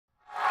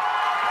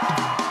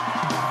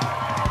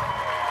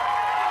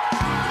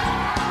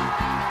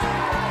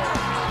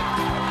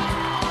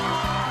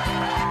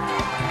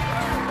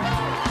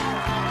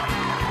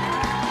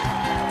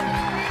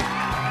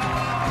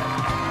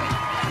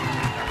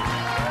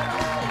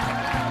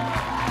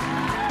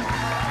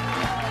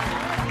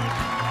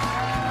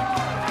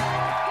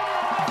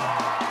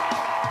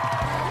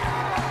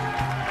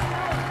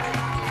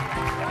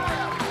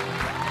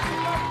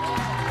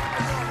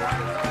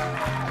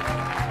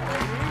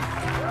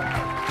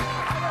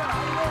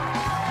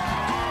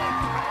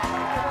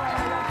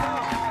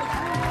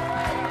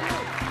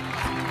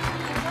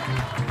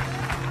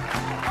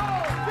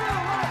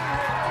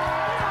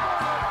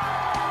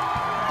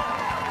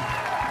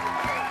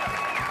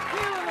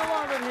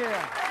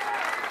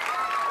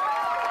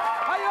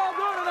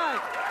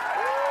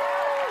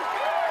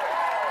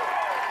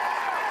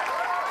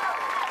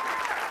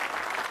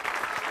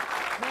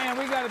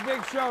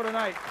Show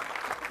tonight.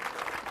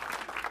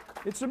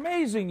 It's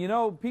amazing, you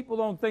know, people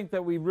don't think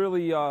that we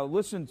really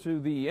listen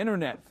to the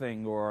internet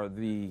thing or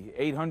the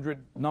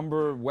 800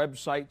 number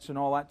websites and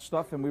all that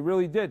stuff, and we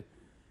really did.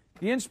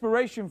 The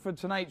inspiration for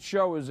tonight's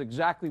show is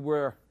exactly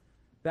where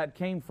that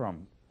came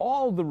from.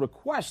 All the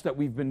requests that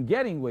we've been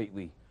getting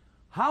lately.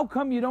 How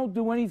come you don't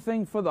do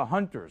anything for the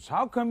hunters?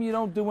 How come you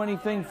don't do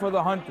anything for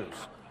the hunters?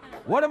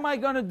 What am I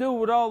going to do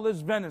with all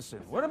this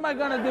venison? What am I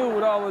going to do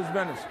with all this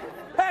venison?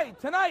 Hey,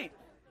 tonight,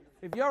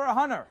 if you're a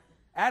hunter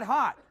at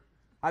heart,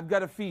 I've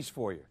got a feast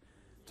for you.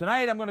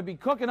 Tonight I'm going to be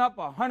cooking up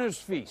a hunter's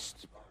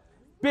feast.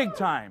 Big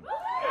time.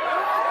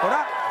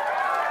 But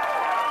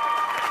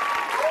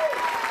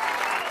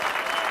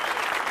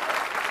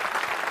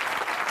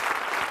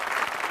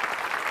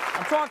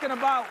I'm talking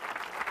about,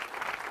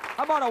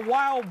 how about a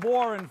wild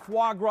boar and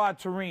foie gras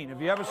terrine?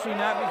 Have you ever seen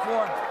that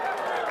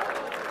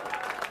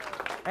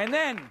before? And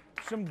then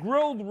some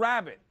grilled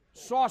rabbit,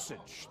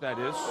 sausage, that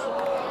is.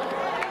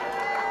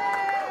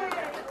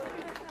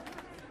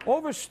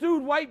 Over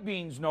stewed white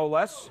beans, no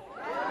less.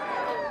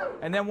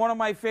 And then one of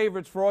my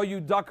favorites for all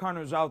you duck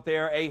hunters out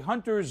there, a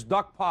hunter's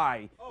duck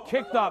pie,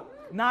 kicked up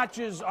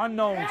notches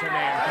unknown to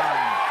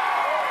mankind.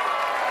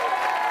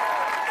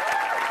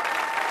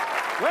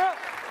 Well,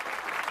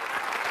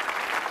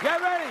 get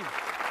ready.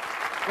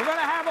 We're going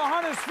to have a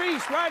hunter's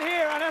feast right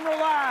here on Emeril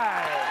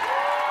Live.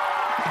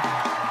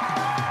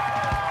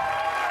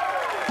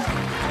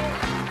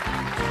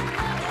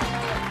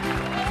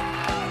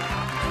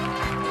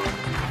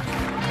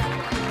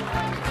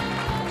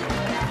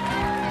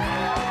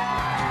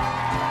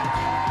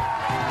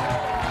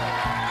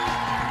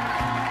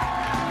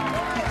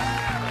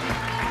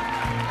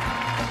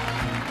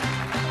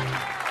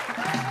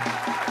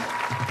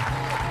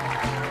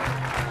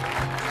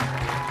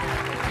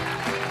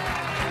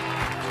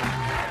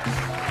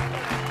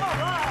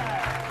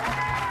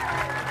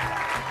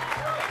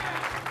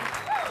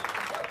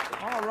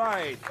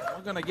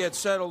 We're going to get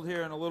settled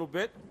here in a little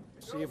bit.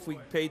 See if we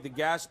paid the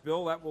gas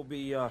bill. That will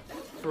be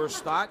first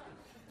start.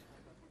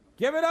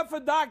 Give it up for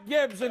Doc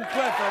Gibbs and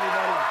Cliff,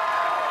 everybody.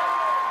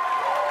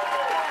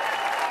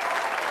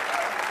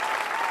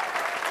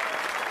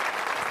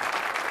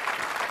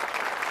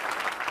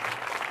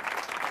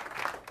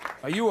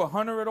 Are you a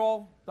hunter at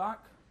all,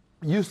 Doc?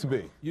 Used to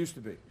be. Used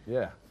to be.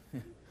 Yeah.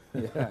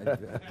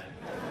 Yeah,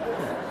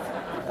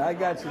 I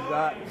got you,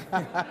 Doc.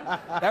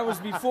 That was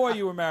before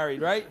you were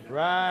married, right?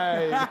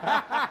 Right.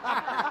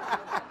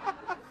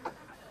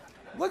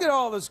 Look at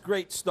all this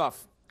great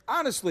stuff.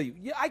 Honestly,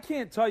 I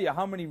can't tell you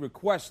how many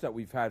requests that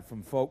we've had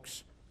from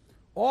folks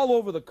all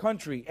over the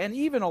country, and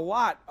even a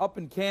lot up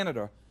in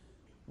Canada,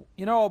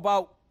 you know,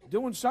 about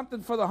doing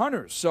something for the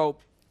hunters. So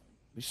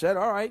we said,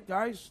 all right,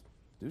 guys,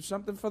 do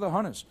something for the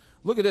hunters.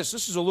 Look at this.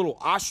 This is a little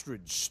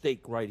ostrich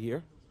steak right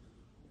here.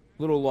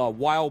 Little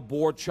wild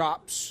boar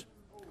chops.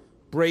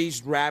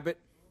 Braised rabbit,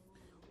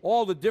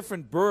 all the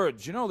different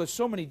birds. You know, there's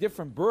so many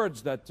different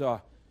birds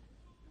that,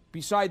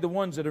 beside the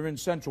ones that are in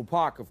Central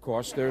Park, of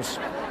course, there's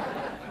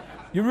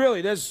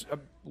a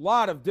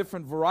lot of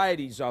different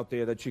varieties out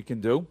there that you can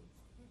do.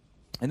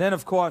 And then,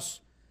 of course,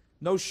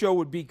 no show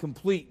would be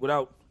complete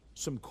without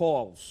some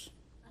calls.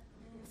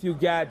 A few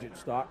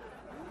gadgets, Doc.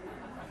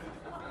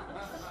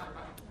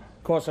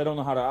 Of course, I don't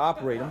know how to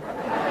operate them.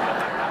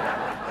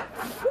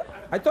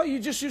 I thought you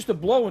just used to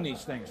blow in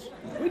these things.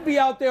 We'd be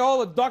out there, all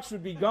the ducks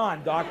would be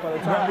gone, Doc, by the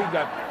time we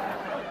got...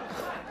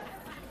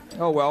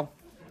 Oh, well.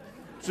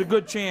 It's a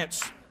good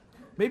chance.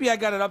 Maybe I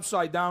got it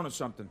upside down or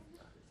something.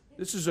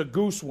 This is a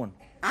goose one.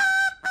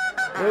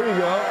 There you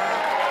go.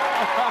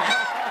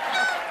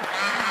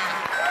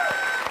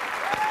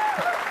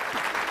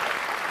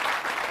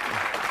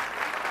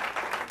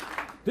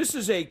 This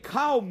is a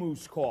cow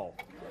moose call.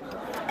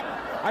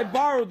 I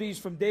borrowed these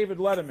from David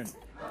Letterman.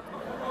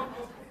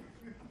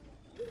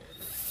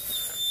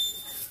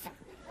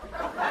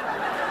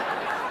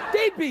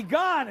 They'd be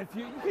gone if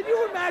you... Can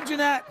you imagine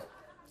that?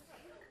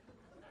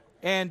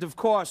 And, of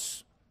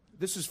course,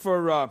 this is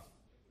for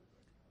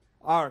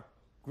our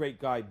great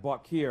guy,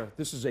 Buck, here.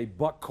 This is a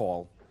Buck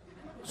call.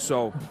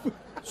 So,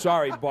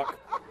 sorry, Buck.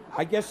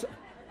 I guess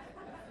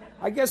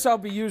I guess I'll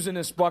be using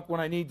this, Buck,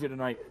 when I need you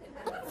tonight.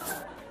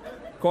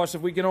 Of course,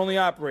 if we can only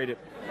operate it.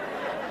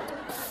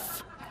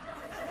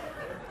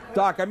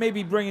 Doc, I may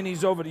be bringing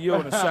these over to you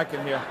in a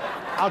second here.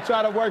 I'll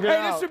try to work it Hey,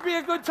 out. this would be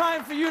a good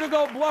time for you to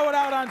go blow it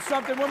out on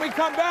something. When we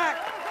come back,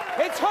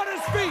 it's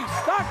Hunter's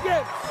Feast. Doc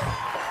Gibbs.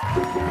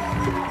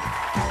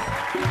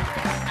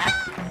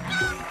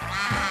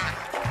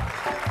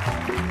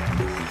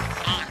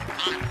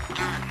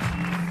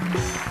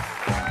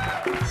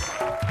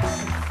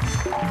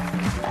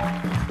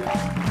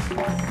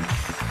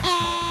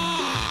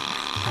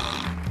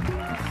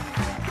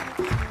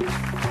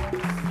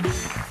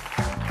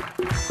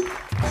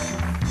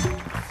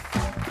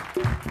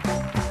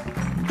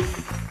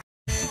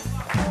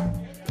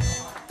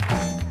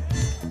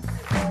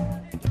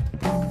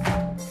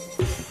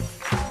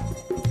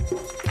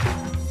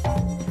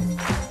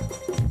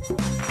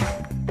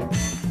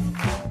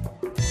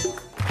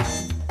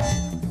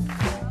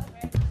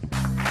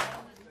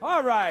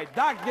 All right,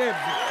 Doc Gibbs.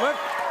 Flip.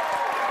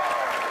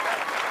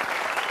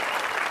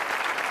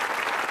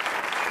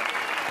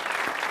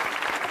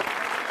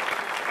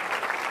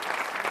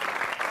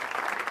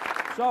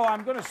 So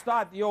I'm going to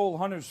start the old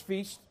Hunter's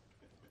Feast,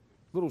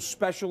 little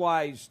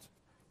specialized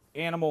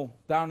animal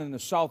down in the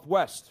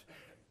Southwest.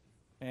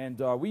 And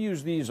we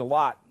use these a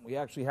lot. We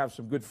actually have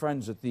some good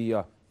friends at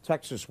the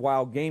Texas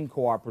Wild Game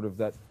Cooperative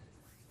that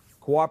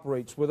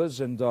cooperates with us,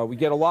 and we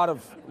get a lot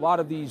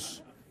of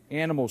these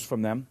animals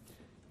from them.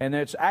 And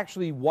it's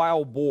actually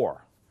wild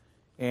boar.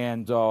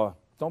 And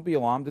don't be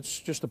alarmed, it's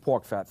just a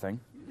pork fat thing.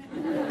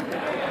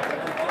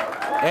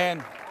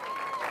 And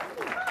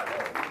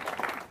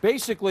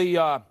basically,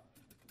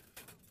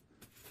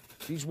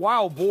 these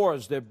wild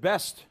boars, they're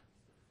best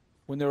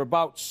when they're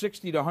about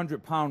 60 to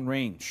 100 pound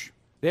range.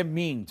 They're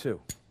mean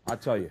too, I'll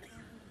tell you.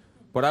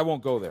 But I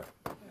won't go there.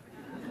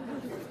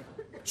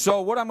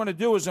 So what I'm going to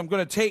do is I'm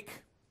going to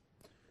take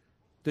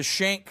the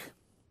shank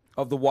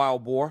of the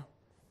wild boar,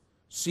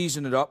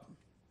 season it up.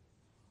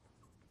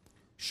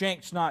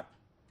 Shank's not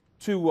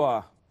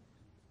too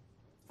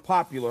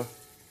popular.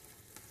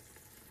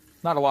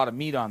 Not a lot of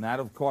meat on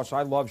that. Of course,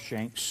 I love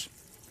shanks.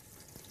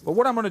 But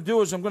what I'm going to do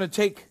is I'm going to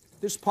take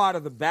this part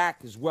of the back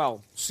as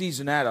well,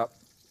 season that up.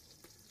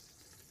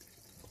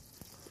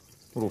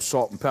 A little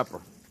salt and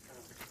pepper.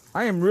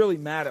 I am really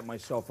mad at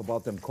myself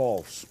about them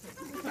calls.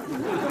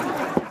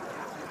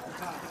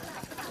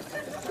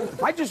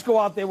 I just go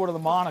out there with a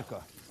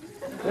moniker.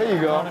 There you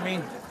go. You know what I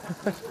mean?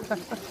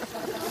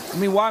 I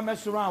mean, why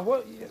mess around?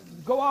 What,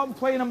 go out and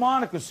play in a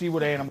moniker, see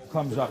what animal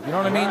comes up. You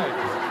know what I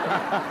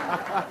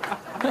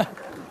mean?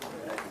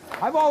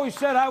 I've always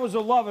said I was a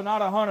lover,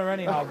 not a hunter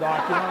anyhow,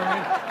 Doc. You know what I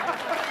mean?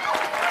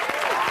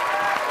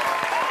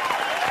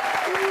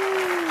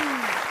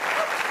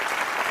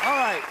 All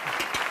right.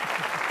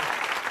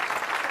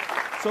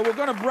 So we're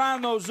going to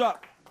brown those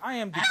up. I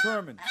am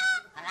determined.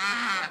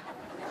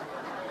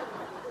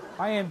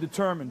 I am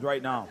determined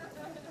right now.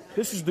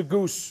 This is the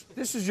goose.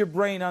 This is your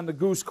brain on the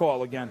goose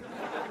call again.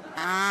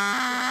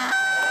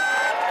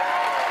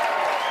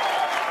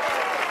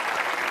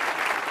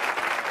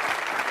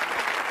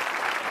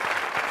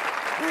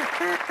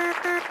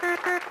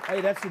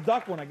 Hey, that's the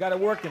duck one. I got it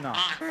working now.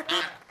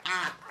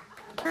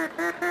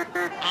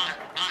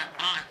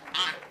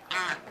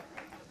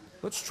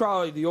 Let's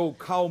try the old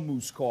cow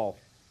moose call.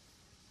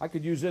 I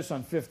could use this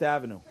on Fifth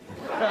Avenue.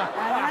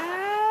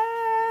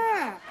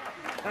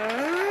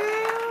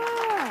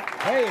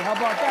 Hey, how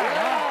about that,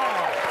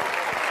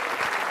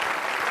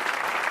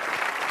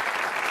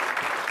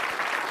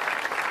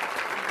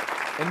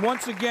 huh? And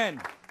once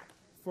again,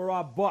 for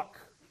our buck,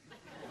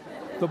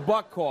 the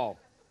buck call.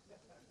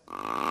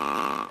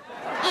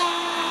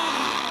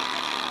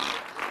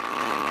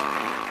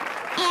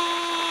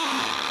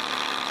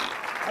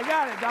 I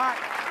got it, Doc.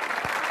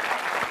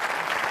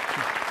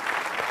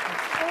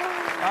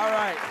 All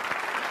right.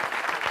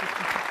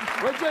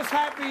 We're just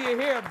happy you're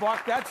here,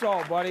 Buck. That's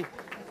all, buddy.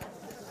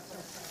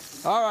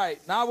 All right,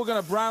 now we're going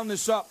to brown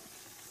this up.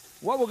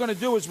 What we're going to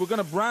do is we're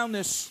going to brown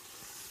this.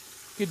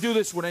 You can do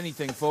this with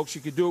anything, folks. You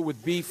could do it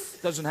with beef.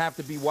 It doesn't have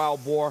to be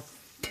wild boar.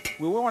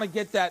 We want to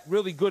get that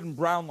really good and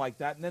brown like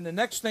that. And then the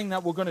next thing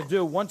that we're going to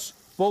do, once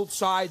both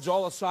sides,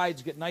 all the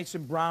sides get nice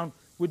and brown,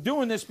 we're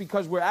doing this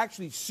because we're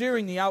actually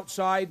searing the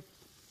outside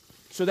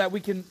so that we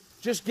can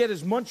just get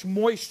as much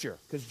moisture.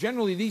 Because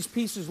generally these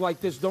pieces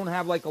like this don't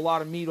have like a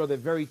lot of meat or they're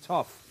very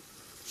tough.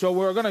 So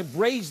we're going to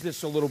braise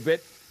this a little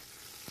bit,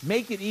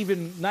 make it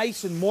even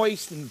nice and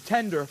moist and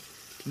tender.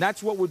 And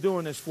that's what we're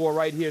doing this for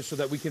right here so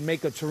that we can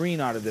make a terrine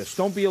out of this.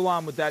 Don't be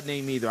alarmed with that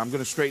name either. I'm going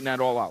to straighten that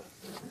all out.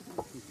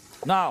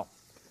 Now,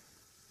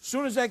 as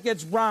soon as that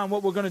gets brown,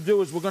 what we're going to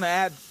do is we're going to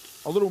add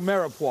a little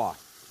mirepoix,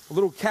 a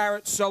little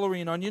carrot,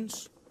 celery, and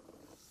onions.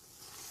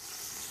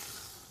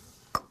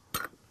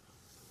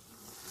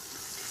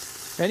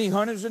 Any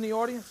hunters in the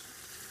audience?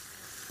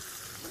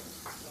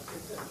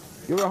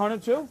 You're a hunter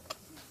too?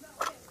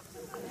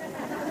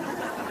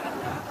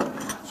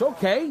 It's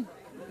okay.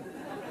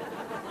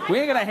 We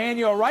ain't gonna hand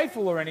you a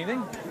rifle or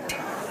anything.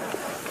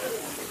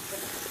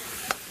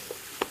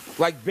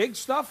 Like big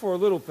stuff or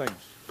little things?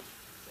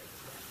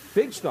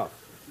 Big stuff.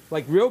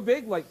 Like real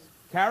big, like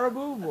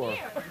caribou or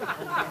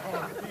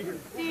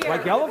Deer.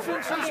 like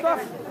elephants and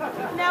stuff?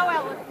 No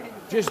elephant.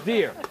 Just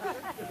deer.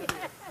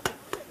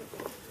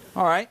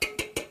 All right.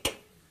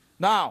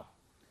 Now,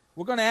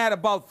 we're going to add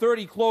about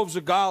 30 cloves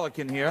of garlic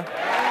in here.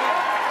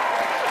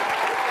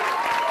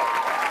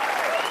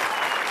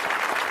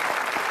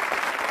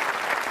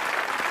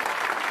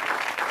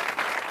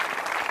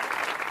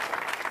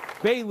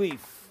 Bay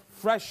leaf,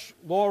 fresh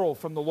laurel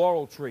from the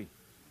laurel tree.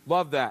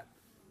 Love that.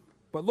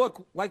 But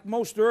look, like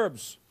most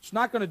herbs, it's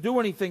not going to do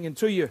anything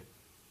until you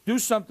do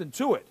something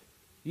to it.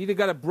 You either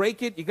got to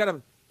break it, you got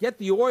to get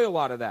the oil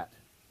out of that.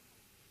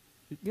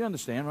 You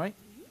understand, right?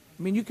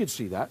 I mean, you could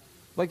see that.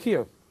 Like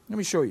here, let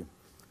me show you.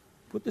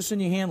 Put this in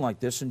your hand like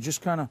this and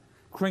just kind of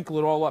crinkle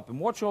it all up. And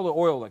watch all the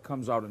oil that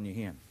comes out in your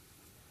hand.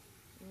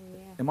 Yeah.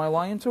 Am I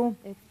lying to him?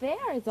 It's there.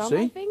 It's on See?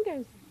 my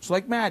fingers. It's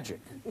like magic.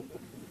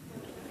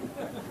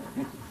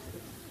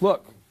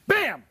 Look.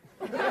 Bam!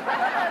 So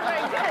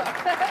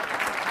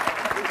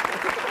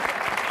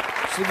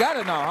you got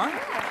it now,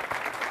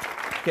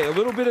 huh? Okay, a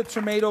little bit of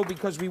tomato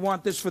because we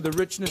want this for the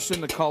richness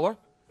and the color.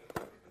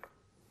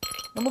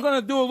 And we're going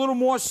to do a little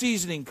more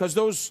seasoning because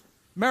those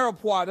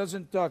mirepoix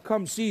doesn't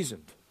come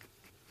seasoned.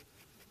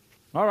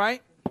 All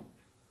right.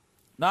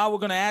 Now we're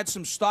going to add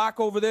some stock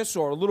over this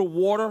or a little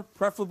water,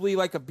 preferably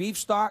like a beef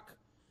stock.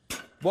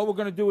 What we're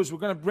going to do is we're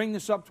going to bring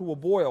this up to a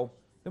boil.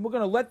 Then we're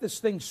going to let this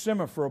thing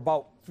simmer for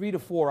about 3 to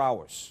 4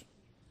 hours.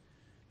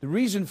 The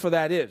reason for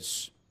that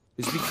is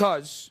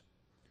because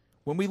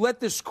when we let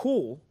this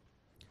cool,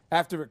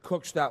 after it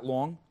cooks that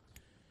long,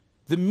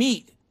 the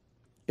meat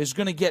is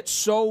going to get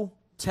so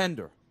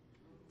tender.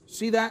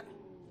 See that?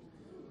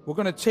 We're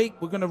going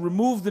to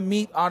remove the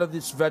meat out of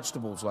these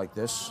vegetables like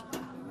this.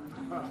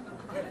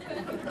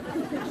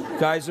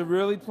 Guys are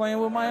really playing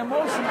with my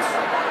emotions.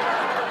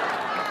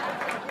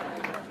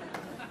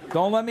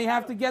 Don't let me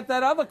have to get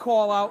that other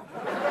call out.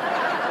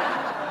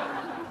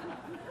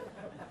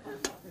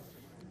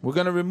 We're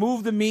going to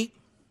remove the meat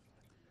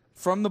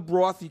from the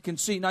broth. You can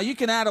see. Now, you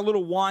can add a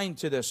little wine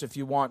to this if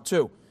you want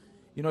to.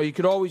 You know, you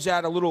could always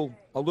add a little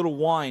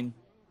wine.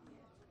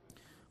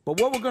 But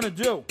what we're going to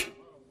do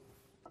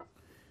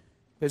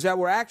is that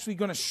we're actually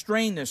going to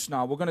strain this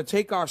now. We're going to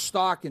take our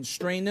stock and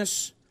strain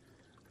this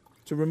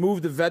to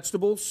remove the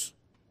vegetables,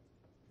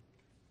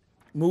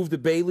 move the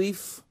bay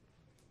leaf.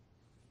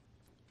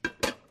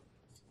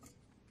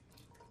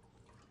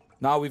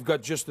 Now we've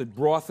got just the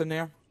broth in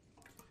there.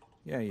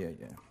 Yeah.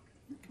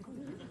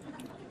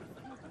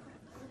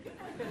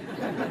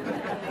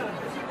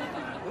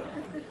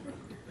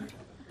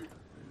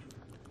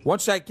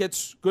 Once that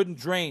gets good and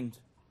drained,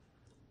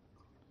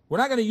 we're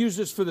not going to use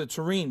this for the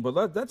terrine,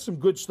 but that's some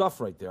good stuff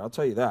right there, I'll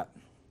tell you that.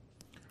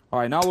 All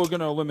right, now we're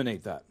going to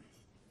eliminate that.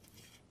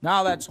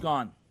 Now that's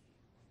gone.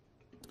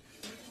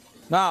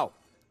 Now,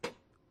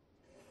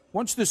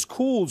 once this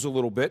cools a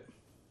little bit,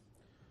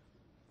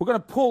 we're going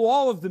to pull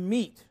all of the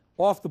meat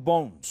off the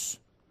bones.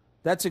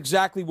 That's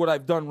exactly what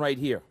I've done right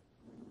here.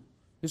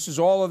 This is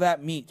all of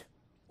that meat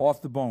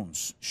off the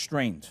bones,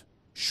 strained,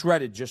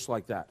 shredded just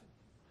like that.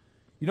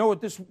 You know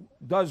what this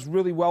does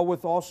really well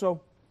with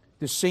also?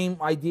 The same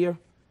idea?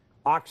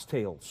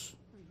 Oxtails.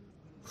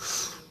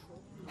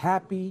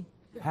 Happy,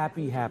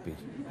 happy, happy.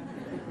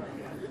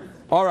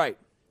 All right.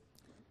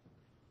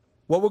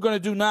 What we're going to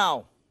do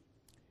now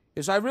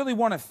is I really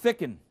want to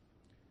thicken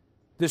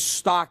this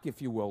stock,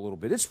 if you will, a little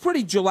bit. It's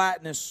pretty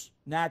gelatinous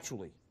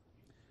naturally.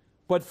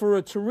 But for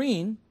a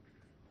terrine,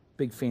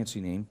 big fancy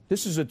name,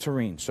 this is a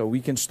terrine, so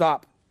we can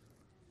stop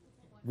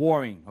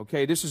worrying.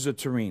 Okay, this is a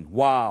terrine.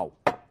 Wow.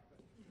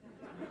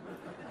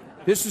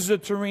 This is a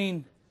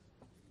terrine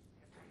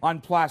on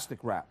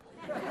plastic wrap.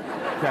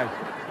 Okay.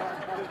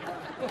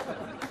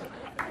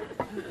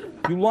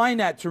 You line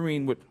that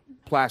terrine with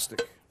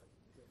plastic.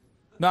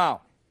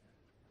 Now,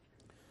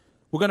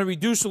 we're going to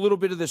reduce a little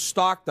bit of this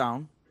stock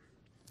down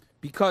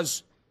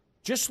because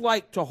just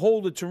like to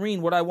hold a terrine,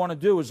 what I want to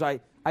do is I've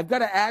got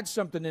to add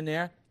something in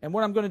there, and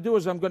what I'm going to do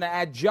is I'm going to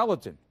add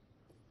gelatin,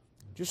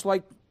 just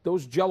like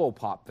those Jell-O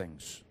pop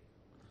things.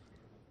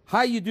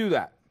 How you do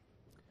that?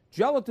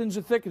 Gelatin's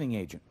a thickening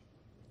agent.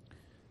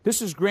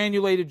 This is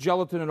granulated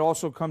gelatin. It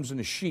also comes in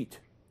a sheet.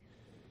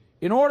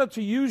 In order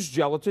to use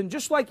gelatin,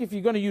 just like if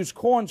you're going to use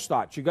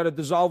cornstarch, you got to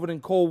dissolve it in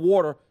cold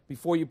water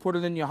before you put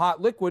it in your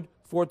hot liquid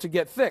for it to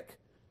get thick.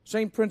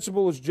 Same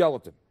principle as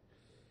gelatin.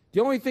 The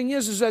only thing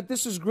is that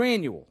this is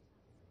granule.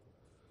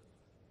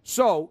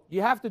 So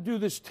you have to do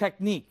this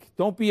technique.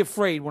 Don't be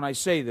afraid when I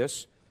say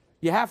this.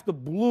 You have to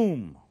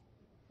bloom.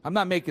 I'm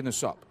not making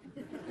this up.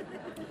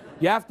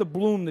 You have to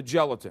bloom the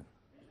gelatin.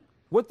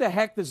 What the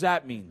heck does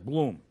that mean,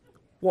 bloom?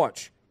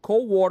 Watch.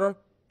 Cold water,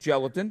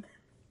 gelatin.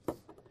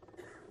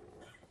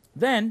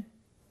 Then,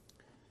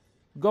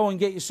 go and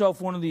get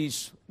yourself one of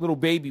these little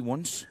baby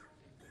ones.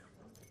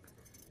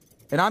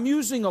 And I'm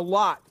using a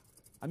lot.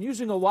 I'm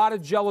using a lot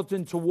of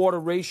gelatin to water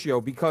ratio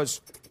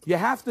because you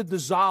have to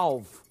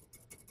dissolve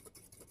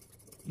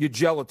your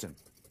gelatin.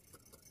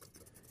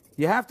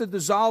 You have to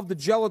dissolve the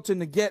gelatin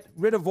to get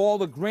rid of all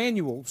the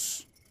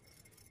granules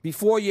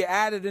before you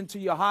add it into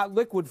your hot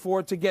liquid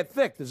for it to get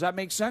thick. Does that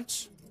make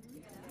sense?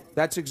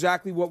 That's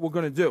exactly what we're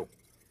going to do.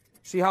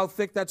 See how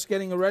thick that's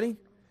getting already?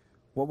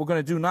 What we're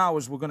going to do now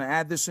is we're going to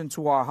add this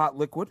into our hot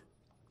liquid.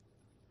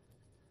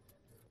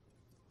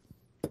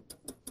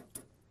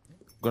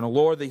 Going to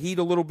lower the heat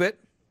a little bit.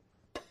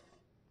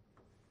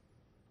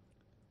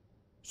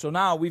 So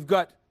now we've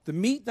got the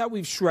meat that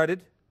we've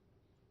shredded,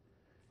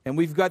 and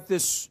we've got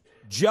this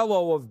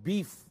jello of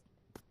beef,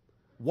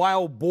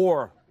 wild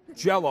boar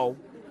jello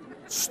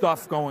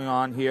stuff going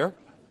on here.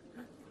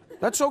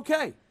 That's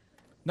okay.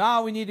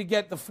 Now we need to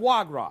get the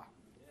foie gras.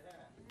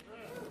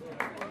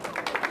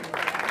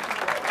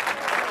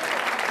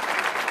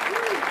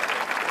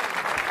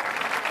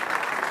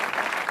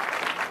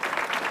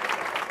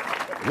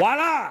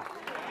 Voila!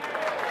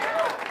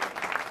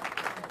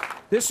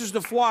 This is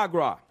the foie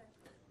gras.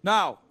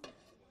 Now,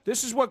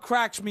 this is what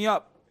cracks me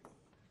up.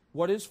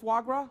 What is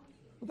foie gras?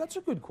 Well, that's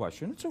a good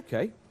question. It's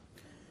okay.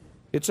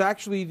 It's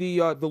actually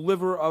the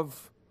liver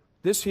of,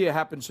 this here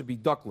happens to be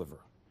duck liver.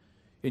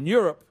 In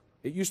Europe,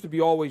 it used to be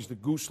always the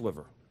goose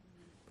liver.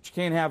 But you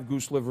can't have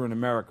goose liver in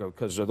America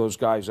because of those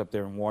guys up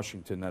there in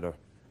Washington that are,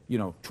 you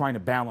know, trying to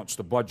balance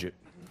the budget.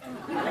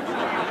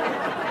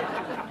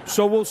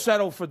 So we'll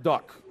settle for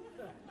duck.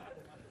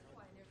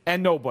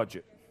 And no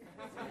budget.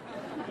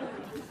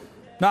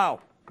 Now,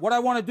 what I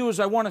want to do is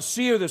I want to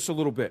sear this a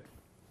little bit.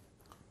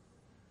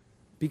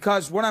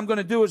 Because what I'm going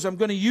to do is I'm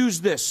going to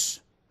use this.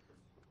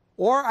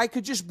 Or I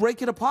could just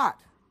break it apart.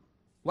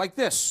 Like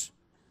this.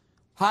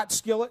 Hot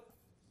skillet.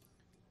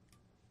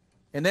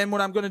 And then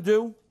what I'm going to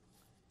do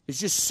is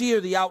just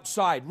sear the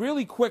outside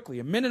really quickly.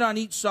 A minute on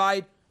each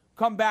side.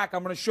 Come back.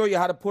 I'm going to show you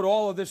how to put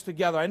all of this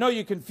together. I know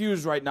you're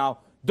confused right now.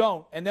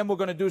 Don't. And then we're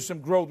going to do some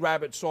grilled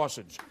rabbit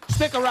sausage.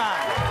 Stick around.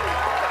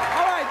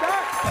 All right, Doc.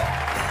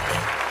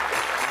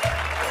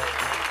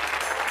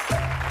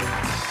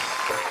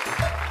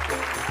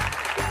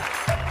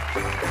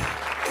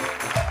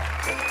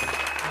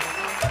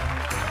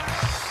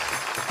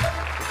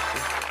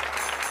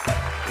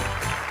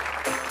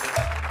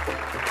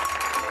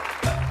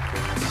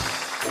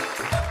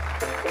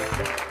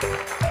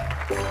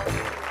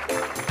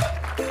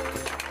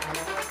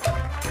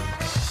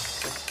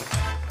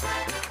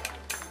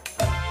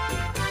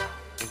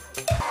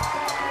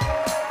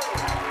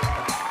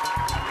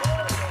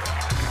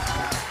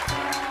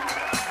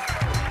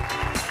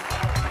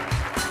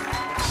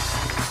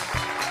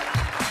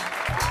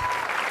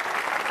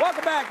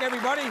 Welcome back,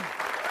 everybody.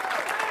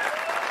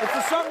 If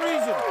for some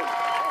reason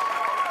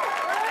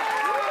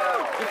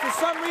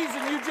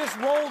you just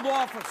rolled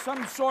off of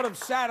some sort of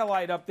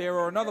satellite up there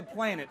or another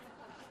planet,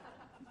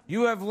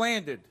 you have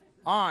landed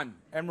on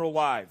Emeril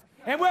Live.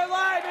 And we're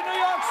live in New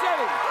York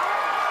City.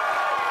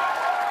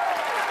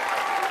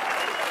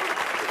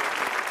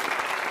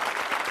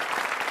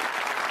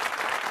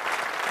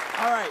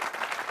 All right.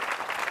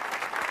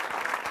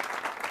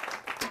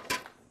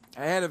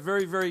 I had a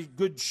very, very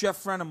good chef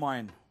friend of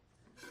mine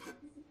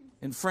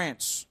in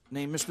France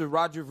named Mr.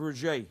 Roger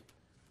Verger,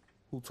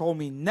 who told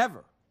me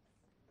never,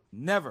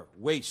 never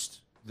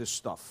waste this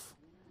stuff.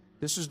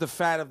 This is the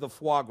fat of the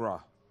foie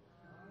gras,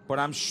 but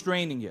I'm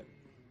straining it.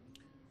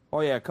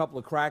 Oh yeah, a couple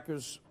of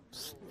crackers.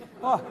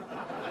 Oh.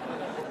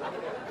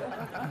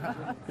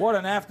 What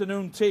an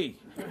afternoon tea.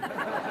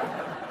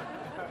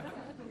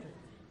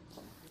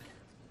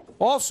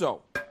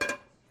 Also,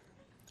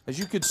 as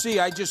you can see,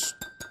 I just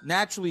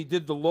naturally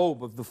did the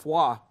lobe of the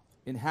foie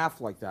in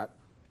half like that.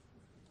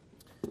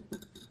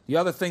 The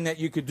other thing that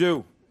you could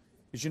do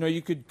is, you know,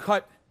 you could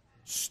cut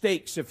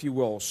steaks, if you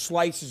will,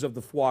 slices of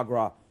the foie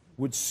gras,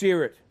 would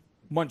sear it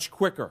much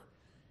quicker.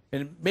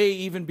 And it may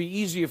even be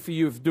easier for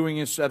you if doing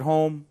this at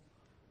home,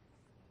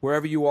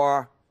 wherever you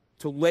are,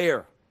 to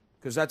layer,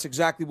 because that's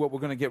exactly what we're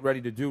going to get ready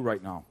to do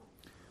right now.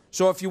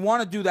 So if you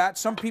want to do that,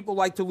 some people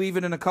like to leave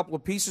it in a couple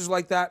of pieces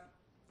like that.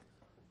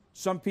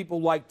 Some people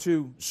like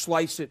to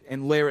slice it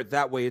and layer it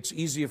that way. It's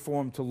easier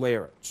for them to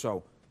layer it.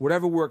 So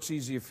whatever works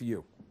easier for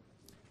you.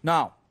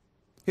 Now,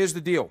 here's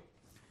the deal.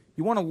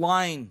 You want to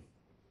line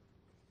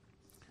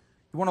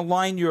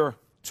your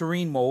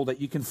terrine mold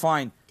that you can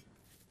find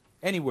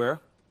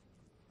anywhere.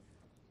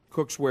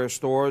 Cooksware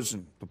stores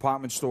and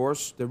department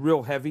stores. They're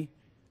real heavy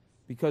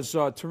because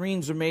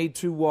terrines are made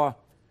to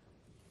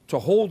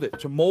hold it,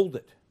 to mold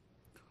it.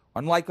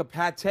 Unlike a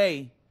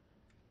pâté,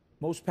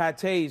 most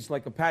pâtés,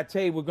 like a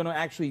pâté, we're going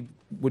to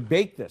would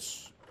bake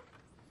this.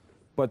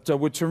 But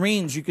with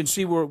terrines, you can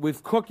see we're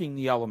cooking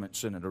the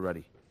elements in it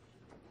already.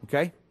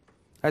 Okay?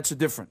 That's the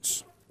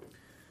difference.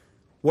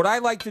 What I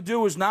like to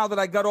do is, now that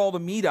I got all the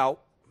meat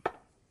out,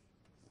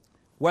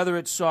 whether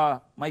it's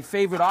my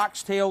favorite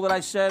oxtail that I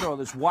said or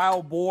this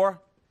wild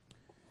boar,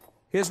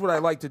 here's what I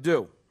like to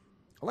do.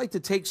 I like to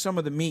take some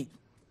of the meat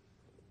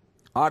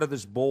out of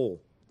this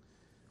bowl,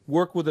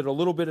 work with it a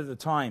little bit at a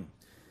time.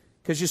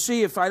 Because you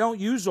see, if I don't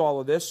use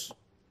all of this,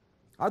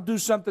 I'll do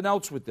something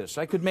else with this.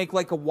 I could make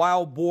like a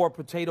wild boar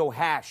potato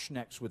hash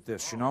next with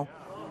this, you know?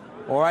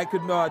 Or I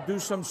could do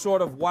some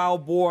sort of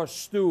wild boar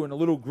stew and a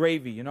little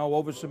gravy, you know,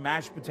 over some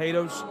mashed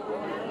potatoes.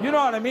 You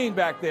know what I mean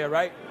back there,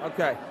 right?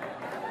 Okay.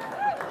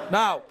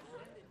 Now,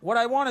 what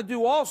I want to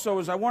do also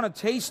is I want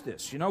to taste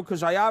this, you know,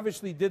 because I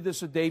obviously did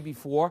this a day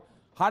before.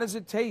 How does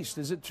it taste?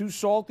 Is it too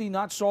salty,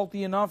 not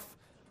salty enough?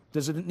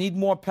 Does it need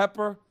more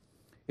pepper?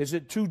 Is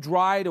it too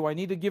dry? Do I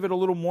need to give it a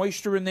little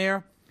moisture in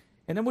there?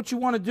 And then what you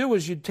want to do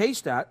is you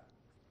taste that,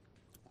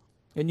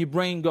 and your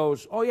brain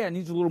goes, oh, yeah, it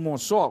needs a little more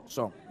salt.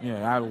 So, yeah,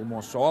 add a little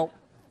more salt.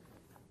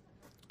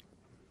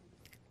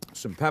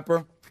 Some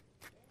pepper.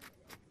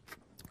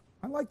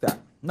 I like that.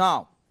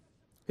 Now,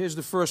 here's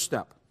the first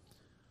step.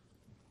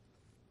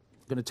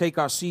 We're going to take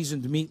our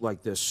seasoned meat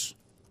like this,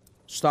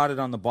 start it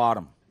on the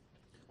bottom.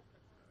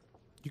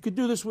 You could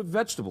do this with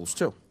vegetables,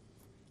 too,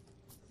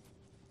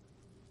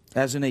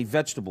 as in a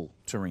vegetable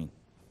terrine.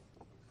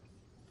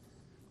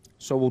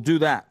 So we'll do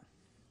that.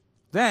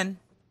 Then,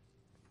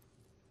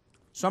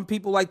 some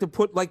people like to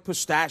put like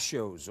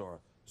pistachios or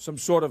some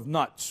sort of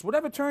nuts,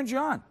 whatever turns you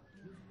on.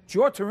 It's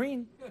your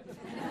terrine.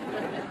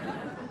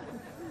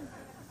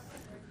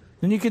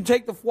 Then you can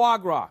take the foie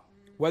gras,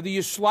 whether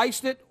you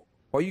sliced it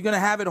or you're going to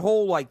have it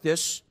whole like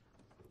this,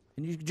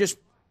 and you can just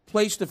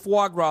place the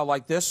foie gras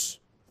like this.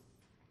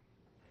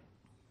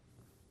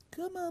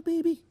 Come on,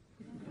 baby.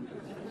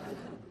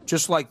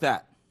 Just like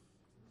that.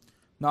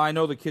 Now, I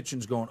know the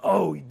kitchen's going,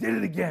 oh, he did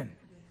it again.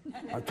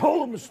 I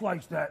told him to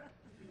slice that.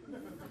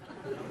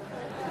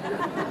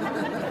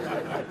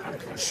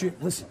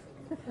 Shit, listen.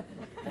 You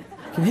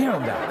can hear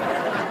him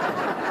now.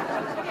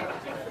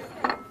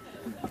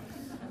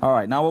 All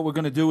right, now what we're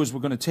going to do is we're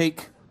going to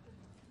take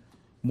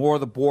more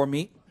of the boar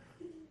meat,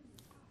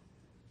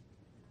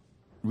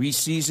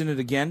 re-season it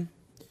again.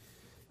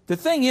 The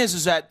thing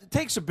is that it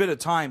takes a bit of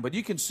time, but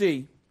you can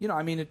see, you know,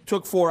 I mean, it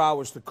took 4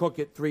 hours to cook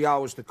it, 3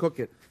 hours to cook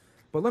it.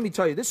 But let me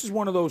tell you, this is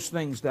one of those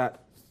things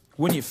that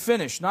when you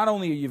finish, not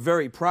only are you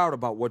very proud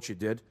about what you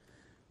did,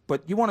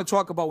 but you want to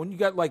talk about when you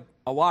got like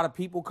a lot of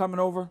people coming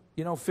over,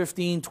 you know,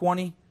 15,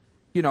 20,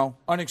 you know,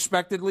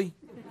 unexpectedly.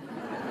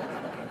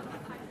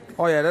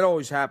 Oh, yeah, that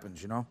always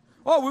happens, you know.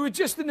 Oh, we were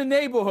just in the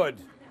neighborhood.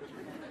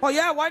 Oh,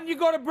 yeah, why didn't you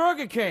go to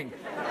Burger King?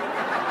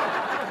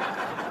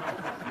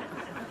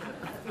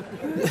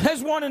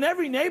 There's one in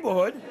every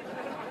neighborhood.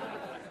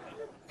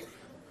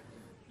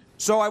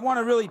 So I want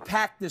to really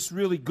pack this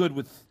really good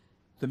with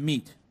the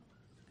meat.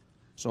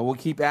 So we'll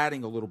keep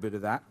adding a little bit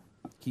of that.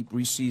 Keep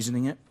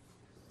re-seasoning it.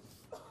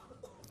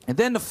 And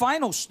then the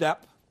final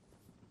step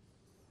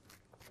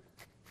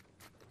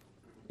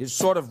is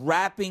sort of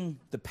wrapping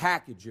the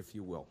package, if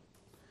you will.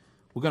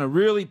 We're going to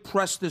really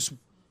press this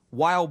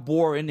wild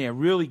boar in there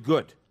really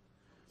good.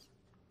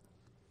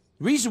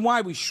 The reason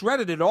why we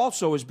shredded it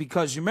also is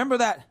because you remember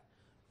that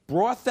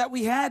broth that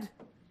we had?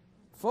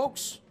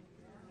 Folks,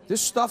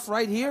 this stuff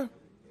right here,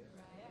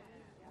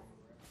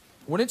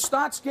 when it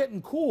starts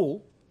getting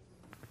cool,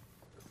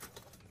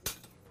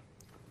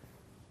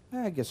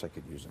 I guess I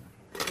could use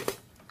it.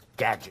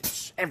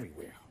 Gadgets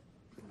everywhere.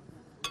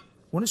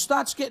 When it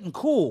starts getting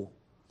cool,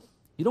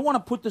 you don't want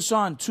to put this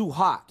on too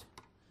hot.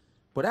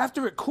 But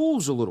after it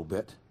cools a little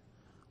bit,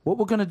 what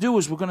we're going to do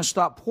is we're going to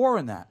start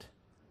pouring that.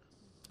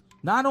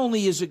 Not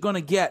only is it going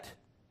to get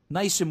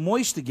nice and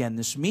moist again,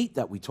 this meat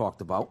that we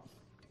talked about,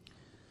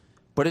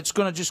 but it's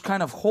going to just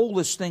kind of hold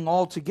this thing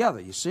all together,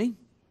 you see?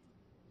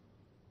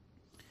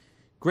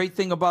 Great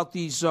thing about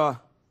these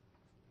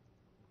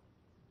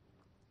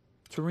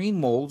terrine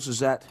molds is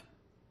that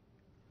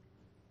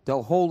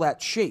they'll hold that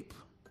shape.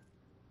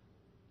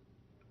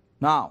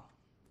 Now,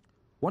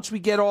 once we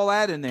get all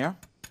that in there,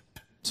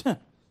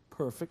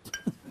 perfect.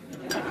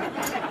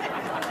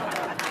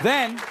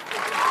 Then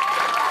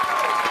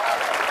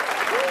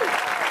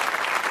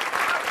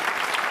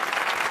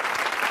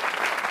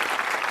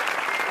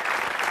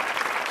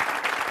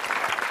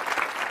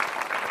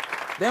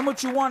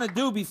what you want to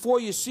do before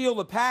you seal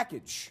the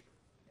package,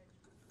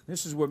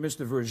 this is what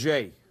Mr.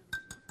 Verger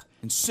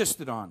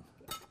insisted on.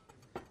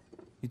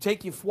 You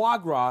take your foie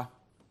gras.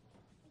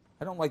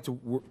 I don't like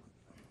to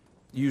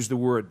use the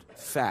word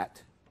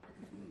fat.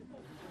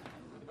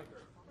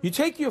 You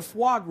take your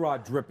foie gras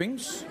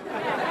drippings,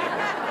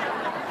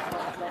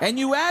 and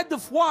you add the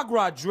foie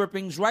gras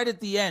drippings right at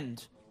the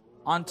end,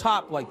 on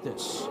top like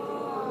this.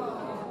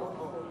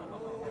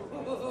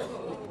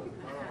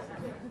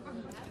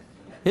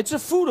 It's a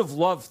food of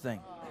love thing.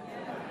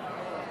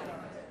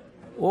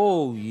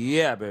 Oh,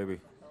 yeah, baby.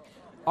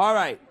 All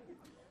right.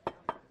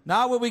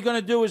 Now what we're going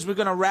to do is we're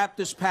going to wrap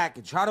this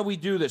package. How do we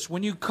do this?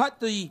 When you cut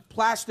the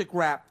plastic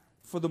wrap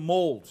for the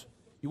mold,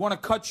 you want to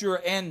cut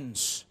your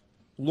ends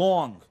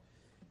long.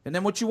 And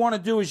then what you want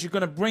to do is you're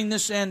going to bring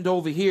this end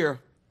over here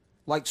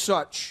like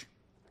such,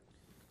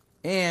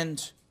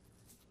 and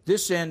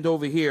this end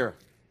over here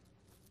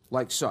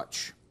like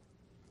such.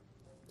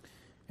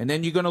 And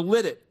then you're going to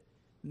lid it.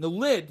 And the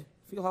lid,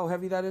 feel how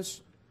heavy that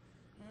is?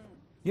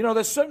 You know,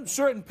 there's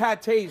certain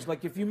pâtés,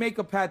 like if you make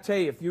a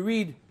pâté, if you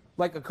read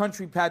like a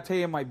country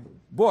pâté in my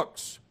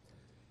books,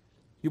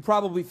 you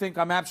probably think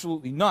I'm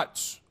absolutely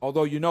nuts,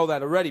 although you know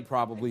that already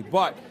probably,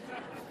 but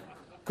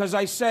because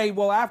I say,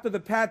 well, after the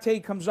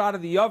pâté comes out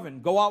of the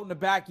oven, go out in the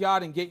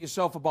backyard and get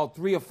yourself about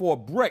 3 or 4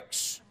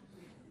 bricks,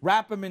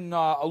 wrap them in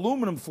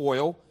aluminum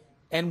foil,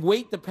 and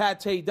weight the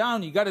pate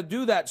down. You got to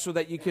do that so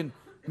that you can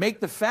make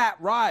the fat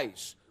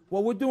rise.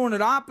 Well, we're doing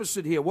it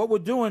opposite here. What we're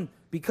doing,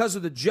 because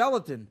of the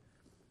gelatin,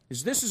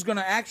 is this is going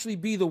to actually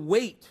be the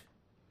weight.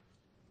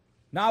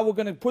 Now we're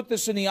going to put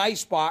this in the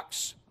ice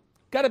box.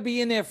 Got to be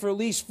in there for at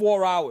least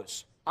 4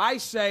 hours. I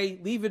say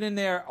leave it in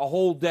there a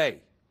whole day.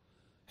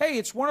 Hey,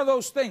 it's one of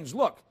those things.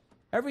 Look,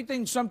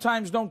 everything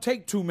sometimes don't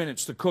take 2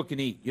 minutes to cook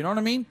and eat. You know what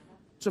I mean?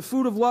 It's a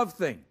food of love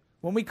thing.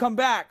 When we come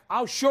back,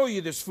 I'll show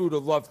you this food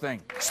of love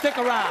thing. Stick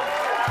around.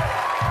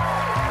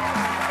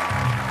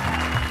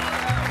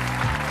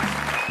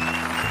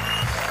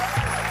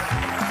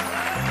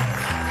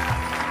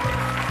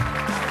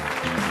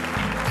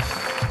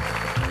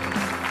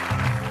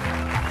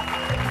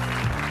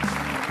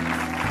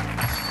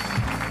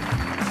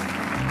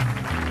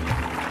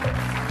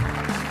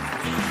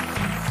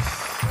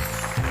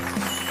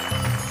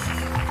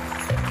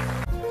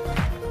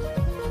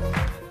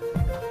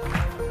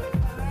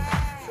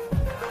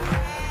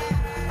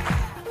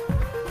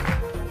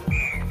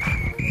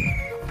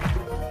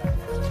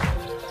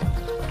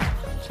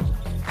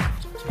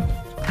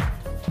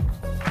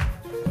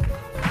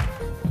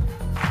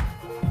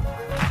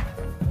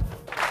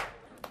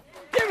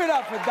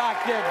 For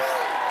Doc Gibbs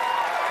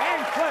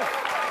and Cliff.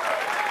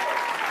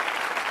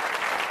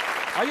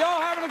 Are you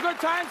all having a good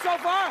time so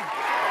far?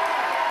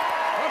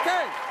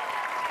 Okay.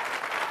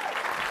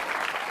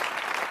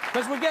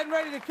 Because we're getting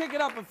ready to kick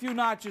it up a few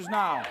notches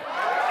now.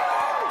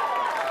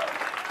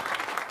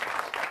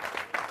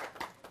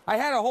 I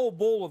had a whole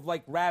bowl of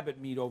like rabbit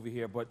meat over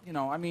here, but you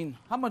know, I mean,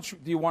 how much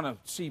do you want to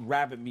see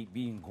rabbit meat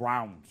being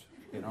ground?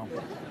 You know,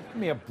 give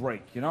me a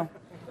break, you know?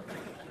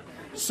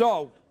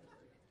 So,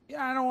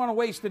 yeah, I don't want to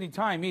waste any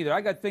time either.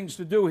 I got things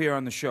to do here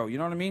on the show, you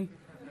know what I mean?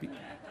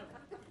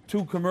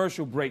 2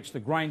 commercial breaks to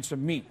grind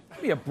some meat.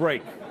 Give me a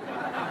break.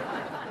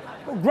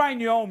 Go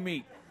grind your own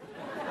meat.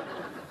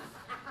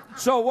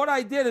 So what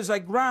I did is I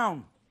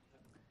ground,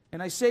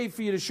 and I saved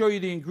for you to show you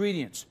the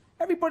ingredients.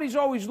 Everybody's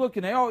always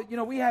looking at, oh, you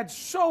know, we had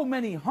so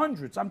many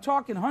hundreds, I'm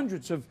talking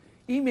hundreds of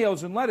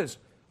emails and letters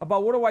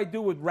about what do I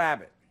do with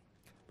rabbit,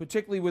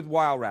 particularly with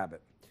wild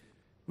rabbit.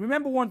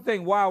 Remember one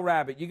thing, wild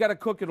rabbit, you got to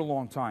cook it a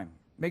long time.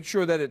 Make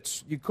sure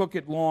that you cook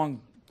it long.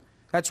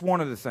 That's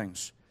one of the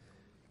things.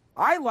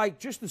 I like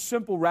just a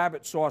simple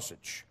rabbit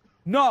sausage.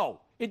 No,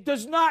 it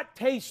does not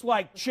taste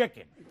like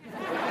chicken.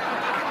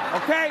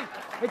 Okay?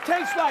 It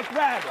tastes like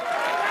rabbit.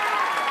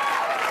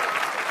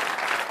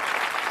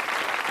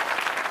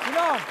 You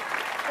know,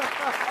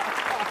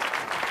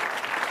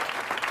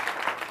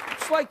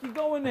 it's like you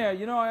go in there,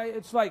 you know,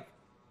 it's like,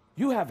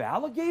 you have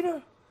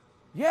alligator?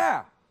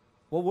 Yeah.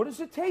 Well, what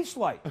does it taste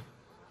like?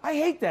 I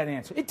hate that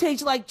answer. It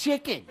tastes like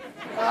chicken.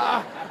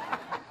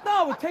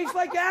 No, it tastes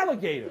like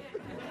alligator.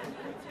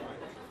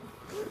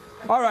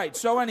 All right,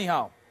 so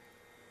anyhow.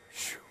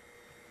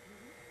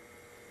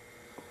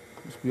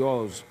 Must be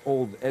all those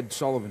old Ed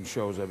Sullivan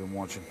shows I've been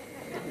watching.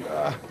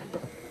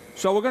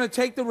 So we're going to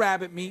take the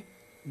rabbit meat,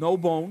 no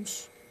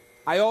bones.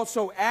 I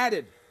also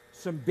added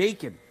some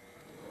bacon.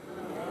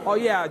 Oh,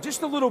 yeah,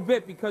 just a little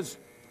bit because,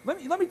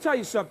 let me tell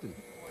you something.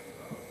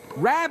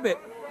 Rabbit,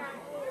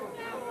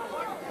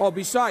 oh,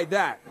 beside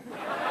that.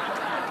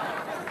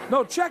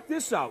 No, check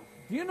this out.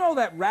 Do you know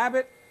that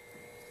rabbit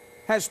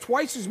has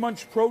twice as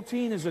much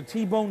protein as a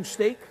T-bone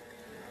steak,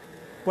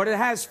 but it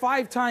has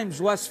 5 times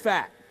less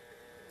fat?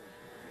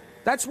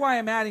 That's why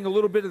I'm adding a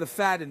little bit of the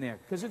fat in there,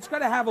 because it's got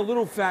to have a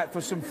little fat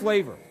for some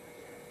flavor.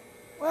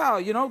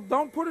 Well, you know,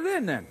 don't put it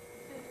in then.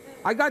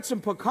 I got some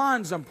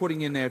pecans I'm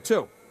putting in there,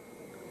 too.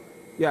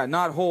 Yeah,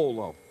 not whole,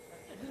 though.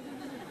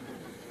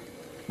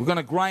 We're going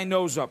to grind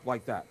those up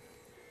like that.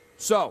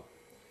 So,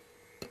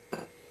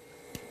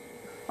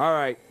 all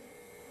right.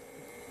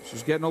 This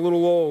is getting a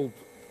little old.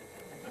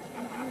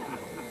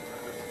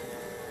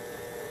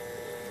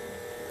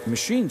 The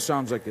machine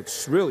sounds like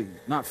it's really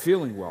not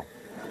feeling well.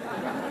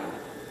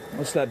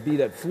 Must that be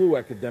that flu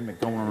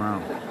epidemic going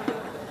around?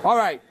 All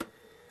right.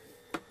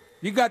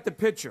 You got the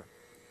picture.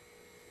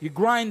 You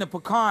grind the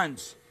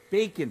pecans,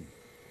 bacon.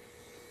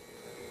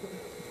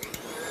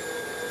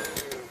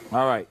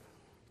 All right.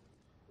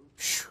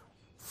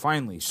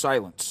 Finally,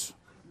 silence.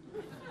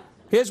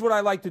 Here's what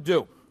I like to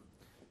do.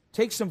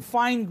 Take some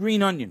fine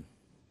green onion.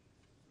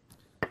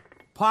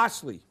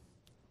 Parsley.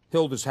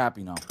 Hilda's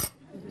happy now.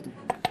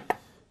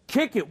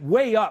 Kick it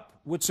way up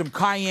with some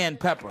cayenne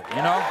pepper,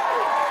 you know?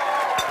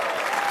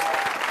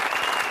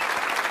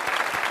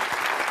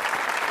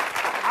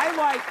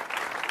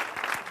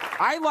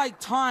 I like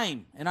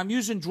thyme, and I'm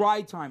using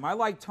dry thyme. I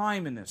like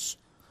thyme in this.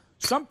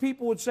 Some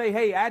people would say,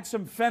 hey, add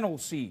some fennel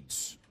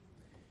seeds.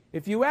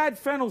 If you add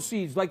fennel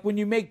seeds, like when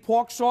you make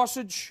pork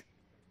sausage,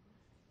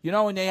 you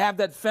know, and they have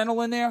that fennel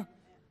in there,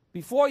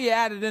 before you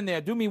add it in there,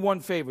 do me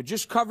one favor.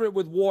 Just cover it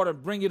with water,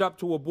 bring it up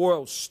to a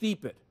boil,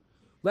 steep it.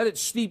 Let it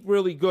steep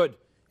really good,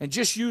 and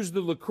just use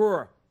the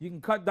liqueur. You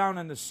can cut down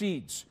on the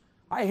seeds.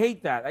 I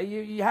hate that.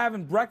 You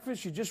having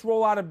breakfast, you just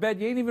roll out of bed,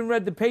 you ain't even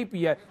read the paper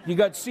yet, you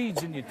got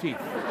seeds in your teeth.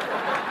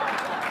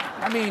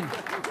 I mean,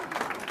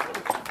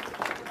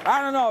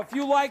 I don't know. If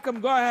you like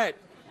them, go ahead.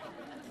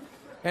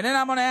 And then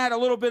I'm going to add a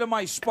little bit of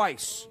my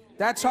spice.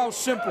 That's how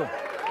simple.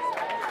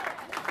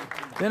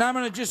 Then I'm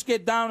going to just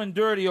get down and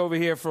dirty over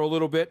here for a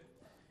little bit,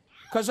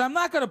 because I'm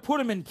not going to put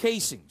them in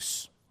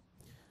casings.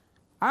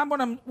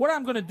 What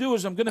I'm going to do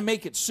is I'm going to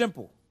make it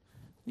simple.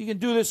 You can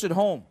do this at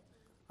home.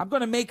 I'm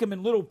going to make them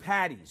in little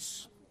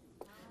patties.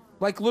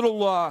 Like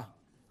little,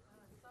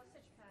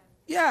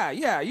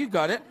 yeah, you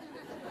got it.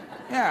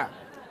 Yeah.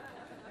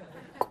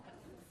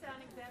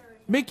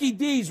 Mickey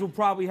D's will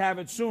probably have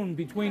it soon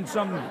between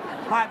some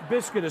hot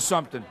biscuit or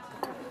something.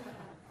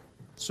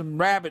 Some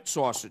rabbit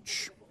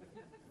sausage.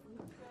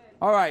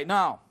 All right,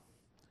 now,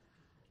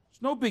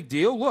 it's no big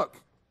deal. Look.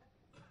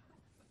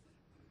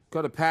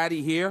 Got a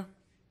patty here.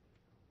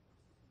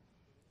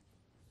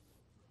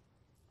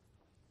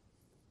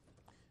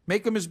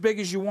 Make them as big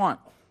as you want.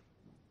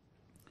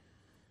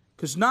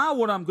 Because now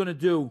what I'm going to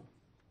do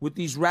with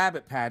these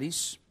rabbit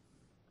patties,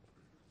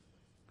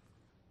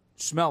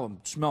 smell them.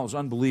 Smells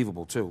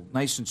unbelievable, too.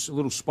 Nice and a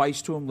little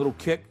spice to them, little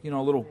kick, you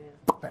know, a little.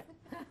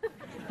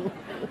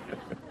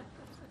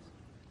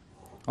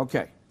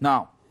 Okay,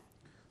 now,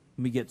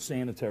 let me get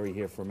sanitary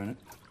here for a minute.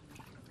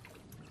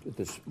 Get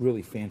this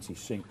really fancy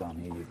sink down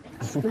here.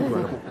 It's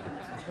incredible.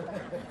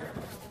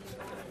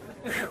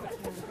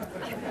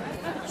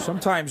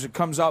 Sometimes it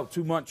comes out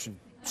too much and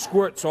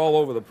squirts all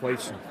over the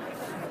place.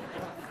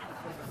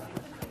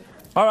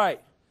 All right.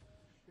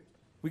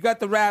 We got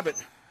the rabbit.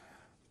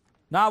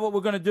 Now what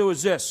we're going to do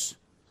is this.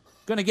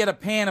 Going to get a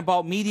pan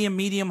about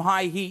medium,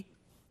 high heat.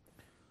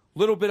 A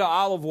little bit of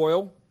olive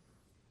oil.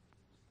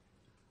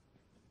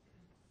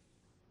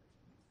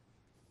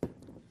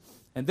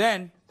 And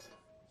then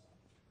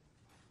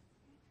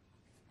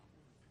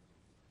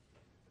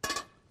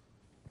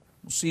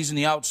we'll season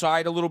the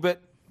outside a little bit.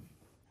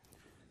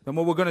 Then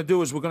what we're going to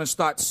do is we're going to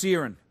start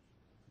searing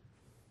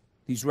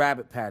these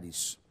rabbit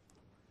patties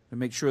and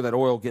make sure that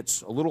oil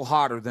gets a little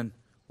hotter than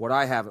what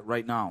I have it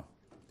right now.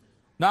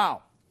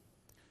 Now,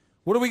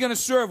 what are we going to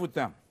serve with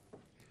them?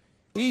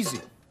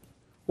 Easy.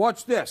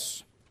 Watch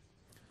this.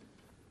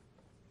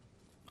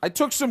 I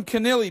took some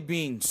cannelli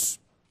beans.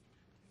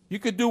 You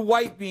could do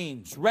white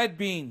beans, red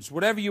beans,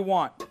 whatever you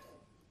want.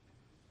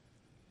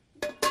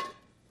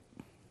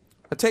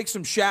 I take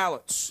some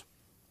shallots.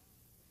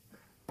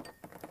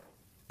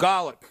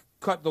 Garlic,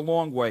 cut the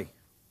long way.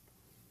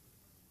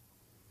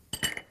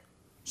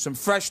 Some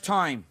fresh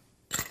thyme.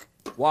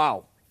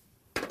 Wow,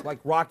 like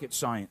rocket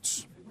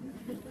science.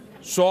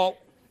 Salt,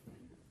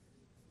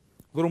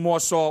 a little more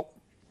salt.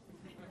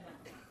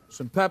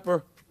 Some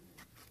pepper.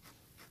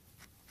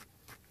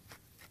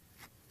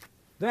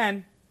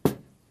 Then,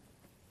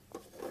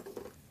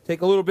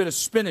 take a little bit of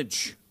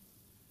spinach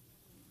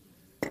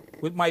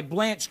with my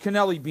blanched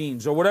cannelli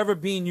beans or whatever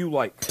bean you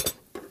like.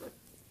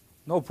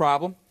 No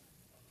problem.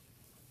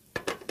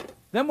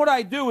 Then what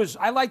I do is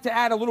I like to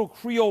add a little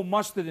Creole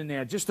mustard in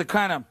there just to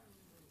kind of,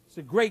 it's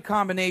a great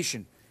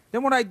combination.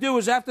 Then what I do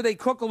is after they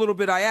cook a little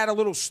bit, I add a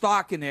little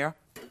stock in there.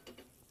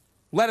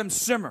 Let them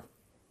simmer.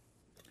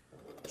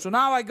 So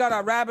now I got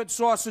our rabbit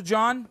sausage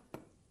on.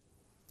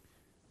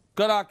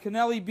 Got our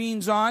cannelli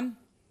beans on.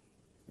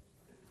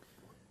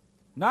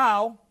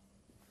 Now,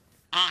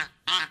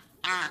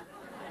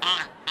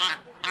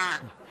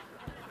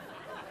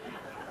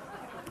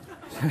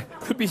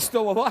 could be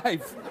still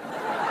alive.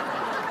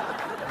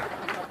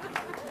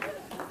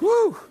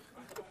 Woo!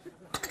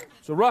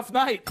 It's a rough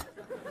night.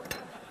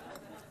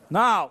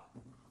 Now,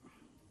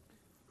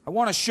 I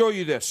want to show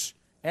you this.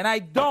 And I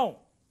don't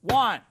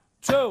want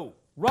to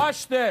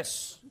rush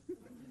this.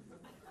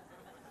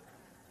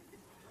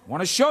 I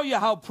want to show you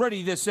how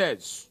pretty this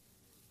is.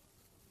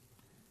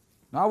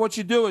 Now what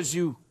you do is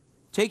you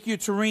take your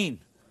tureen.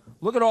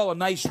 Look at all the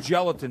nice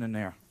gelatin in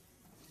there.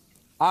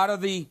 Out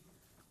of the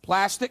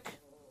plastic.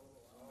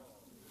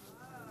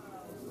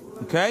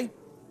 Okay?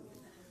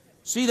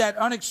 See, that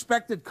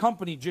unexpected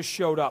company just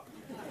showed up.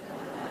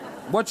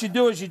 What you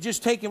do is you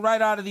just take it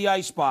right out of the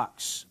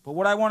icebox. But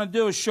what I want to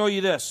do is show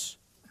you this.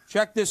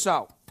 Check this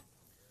out.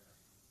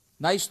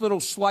 Nice little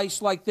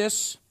slice like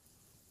this.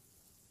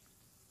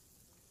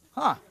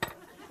 Huh.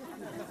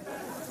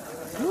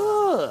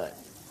 Good.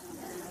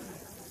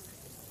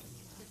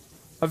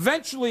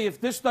 Eventually, if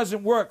this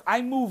doesn't work,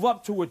 I move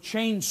up to a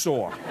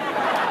chainsaw.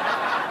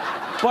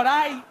 But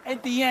I,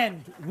 at the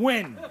end,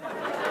 win.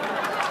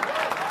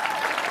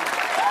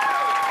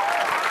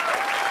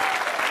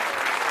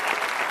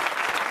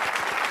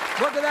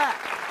 Look at that.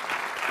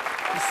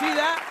 You see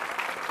that?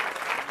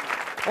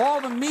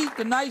 All the meat,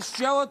 the nice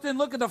gelatin.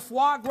 Look at the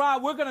foie gras.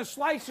 We're going to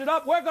slice it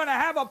up. We're going to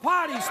have a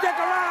party. Stick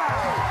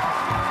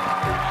around.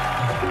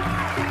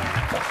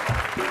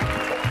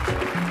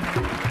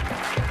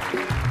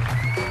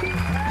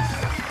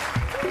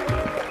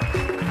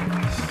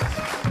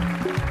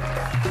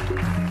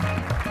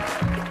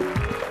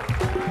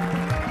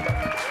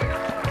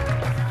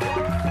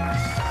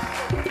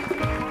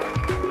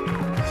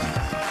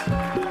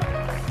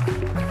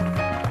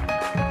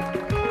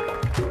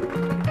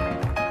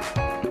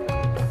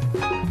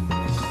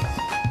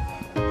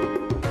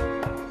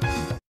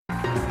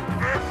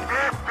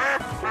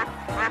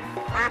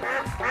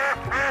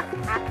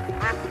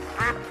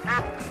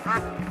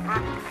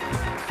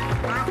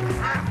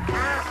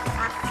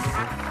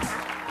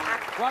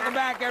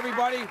 back,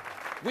 everybody.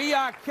 We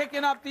are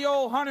kicking up the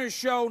old Hunter's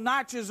Show,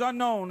 notches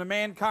unknown to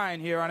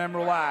mankind here on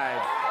Emeril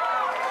Live.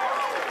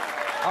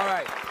 All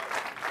right.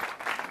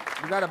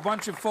 We got a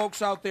bunch of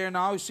folks out there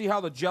now. You see how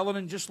the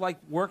gelatin just like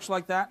works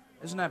like that?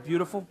 Isn't that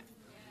beautiful?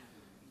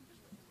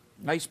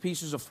 Nice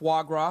pieces of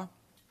foie gras.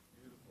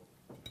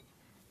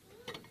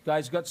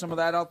 Guys got some of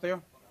that out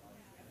there?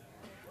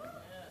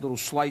 Little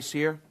slice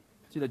here.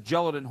 See, the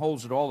gelatin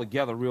holds it all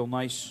together real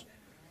nice.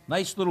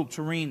 Nice little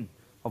terrine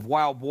of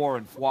wild boar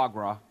and foie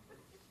gras.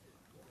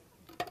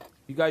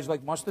 You guys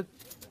like mustard?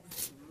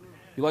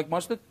 You like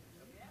mustard?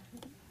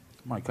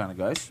 My kind of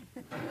guys.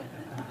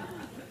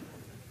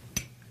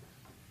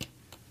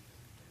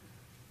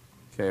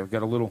 Okay, I've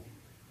got a little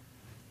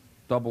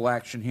double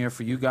action here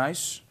for you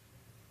guys.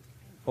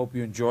 Hope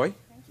you enjoy.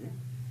 Thank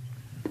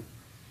you.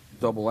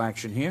 Double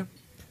action here.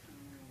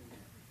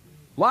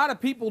 A lot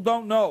of people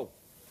don't know.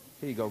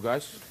 Here you go,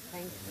 guys.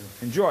 Thank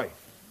you. Enjoy.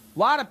 A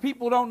lot of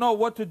people don't know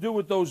what to do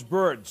with those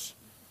birds.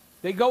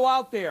 They go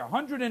out there.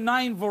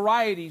 109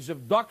 varieties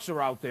of ducks are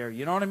out there.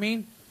 You know what I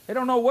mean? They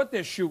don't know what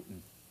they're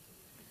shooting.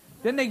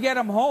 Then they get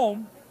them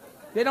home.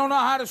 They don't know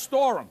how to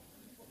store them.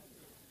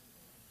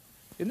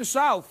 In the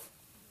South,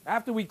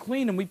 after we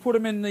clean them, we put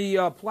them in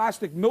the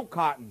plastic milk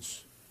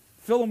cartons,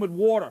 fill them with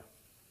water,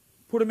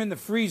 put them in the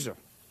freezer.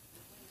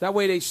 That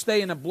way they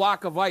stay in a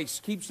block of ice.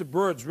 Keeps the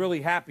birds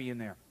really happy in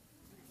there.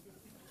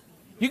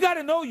 You got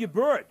to know your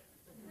bird.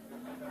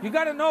 You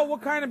got to know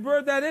what kind of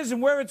bird that is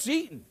and where it's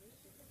eating.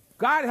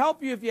 God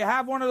help you if you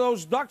have one of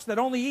those ducks that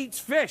only eats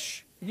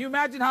fish. Can you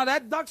imagine how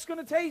that duck's going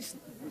to taste?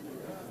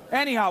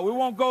 Anyhow, we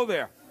won't go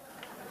there.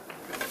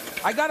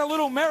 I got a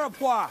little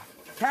mirepoix,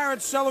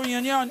 carrots, celery,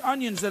 and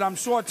onions that I'm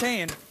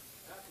sauteing.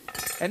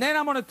 And then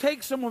I'm going to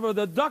take some of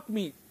the duck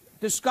meat.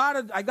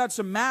 Discarded, I got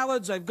some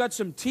mallards, I've got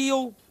some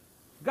teal,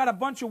 got a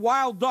bunch of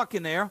wild duck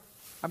in there.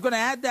 I'm going to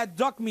add that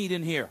duck meat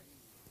in here.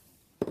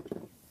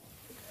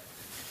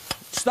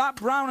 Stop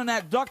browning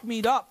that duck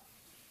meat up.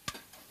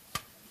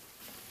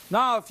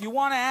 Now, if you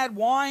want to add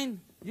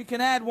wine, you can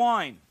add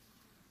wine.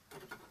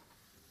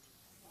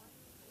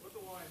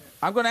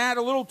 I'm going to add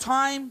a little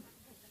thyme,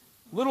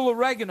 little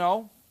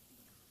oregano,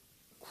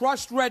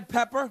 crushed red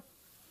pepper,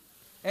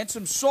 and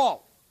some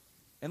salt.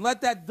 And let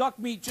that duck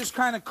meat just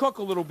kind of cook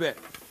a little bit.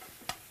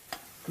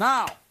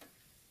 Now,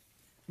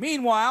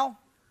 meanwhile,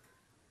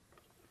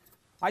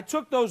 I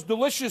took those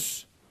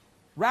delicious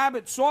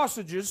rabbit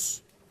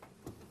sausages,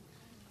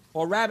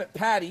 or rabbit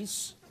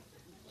patties,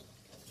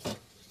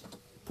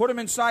 put them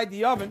inside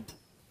the oven.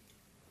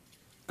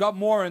 Got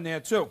more in there,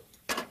 too.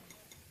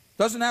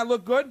 Doesn't that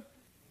look good?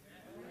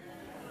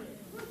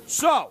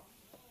 So,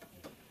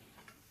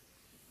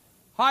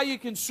 how you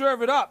can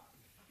serve it up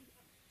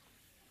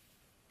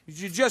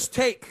is you just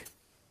take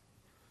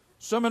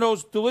some of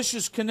those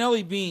delicious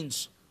cannelli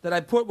beans that I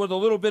put with a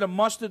little bit of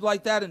mustard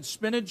like that and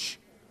spinach,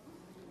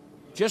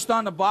 just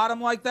on the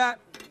bottom like that.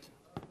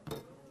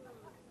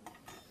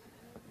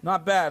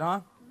 Not bad,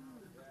 huh?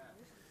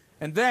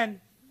 And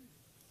then,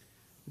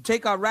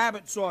 take our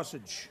rabbit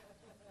sausage.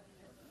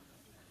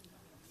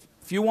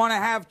 If you want to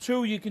have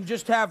two, you can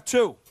just have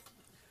two.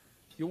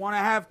 If you want to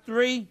have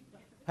three,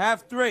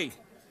 have three.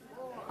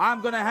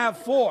 I'm going to have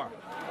four.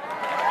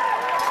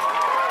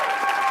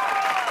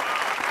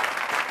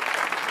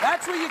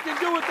 That's what you can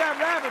do with that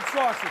rabbit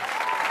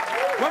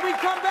sausage. When we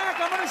come back,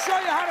 I'm going to show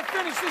you how to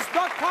finish this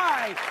duck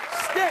pie.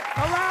 Stick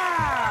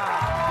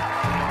around.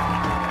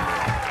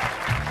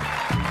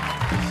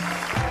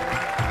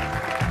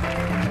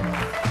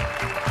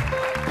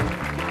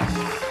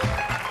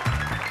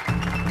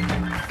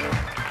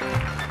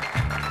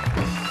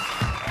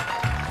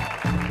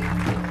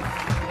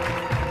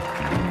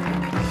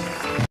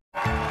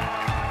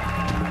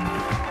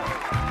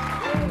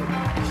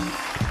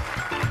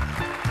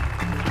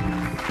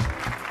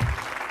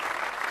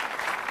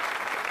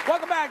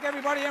 Welcome back,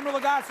 everybody.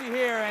 Emeril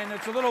here, and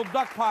it's a little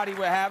duck party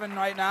we're having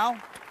right now.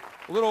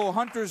 A little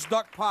Hunter's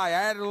duck pie. I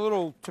added a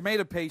little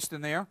tomato paste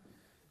in there.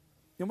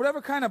 And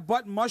whatever kind of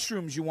button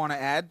mushrooms you want to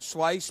add,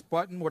 slice,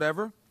 button,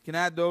 whatever, you can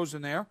add those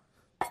in there.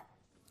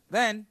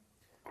 Then,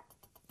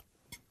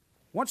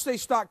 once they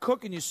start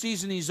cooking, you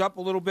season these up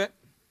a little bit.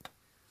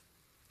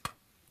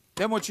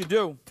 Then what you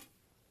do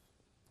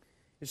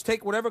is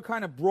take whatever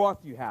kind of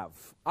broth you have.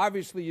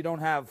 Obviously, you don't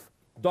have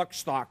duck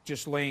stock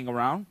just laying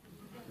around.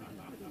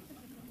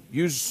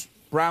 Use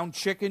brown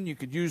chicken. You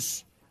could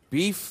use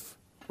beef.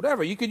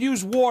 Whatever. You could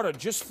use water.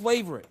 Just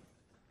flavor it.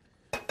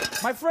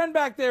 My friend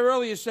back there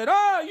earlier said,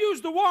 "Oh,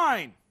 use the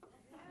wine."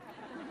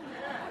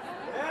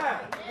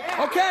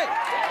 Okay.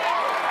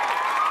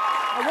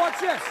 Now watch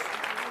this.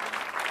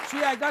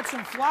 See, I got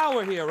some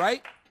flour here,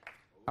 right?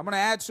 I'm going to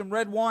add some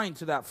red wine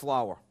to that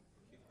flour.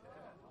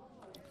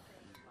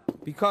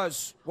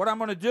 Because what I'm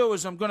going to do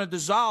is I'm going to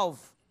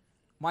dissolve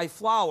my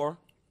flour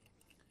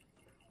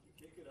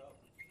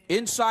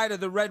inside of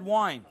the red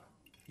wine.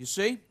 You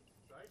see?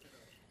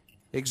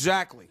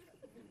 Exactly.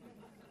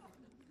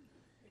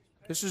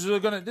 This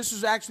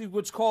is actually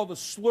what's called a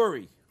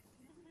slurry.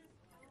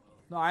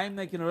 No, I ain't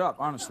making it up,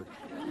 honestly.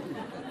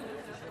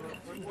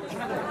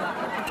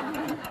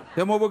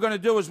 Then what we're going to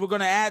do is we're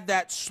going to add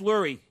that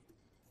slurry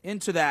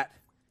into that.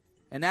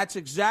 And that's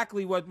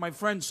exactly what my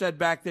friend said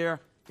back there,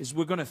 is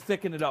we're going to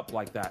thicken it up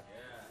like that.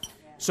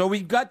 So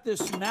we've got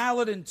this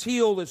mallet and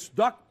teal, this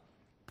duck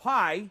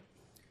pie.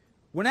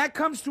 When that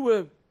comes to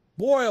a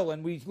boil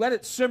and we let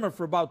it simmer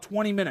for about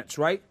 20 minutes,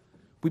 right?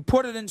 We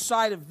put it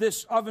inside of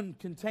this oven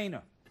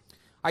container.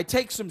 I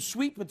take some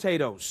sweet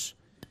potatoes,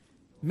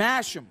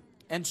 mash them,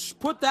 and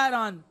put that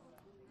on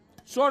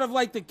sort of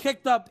like the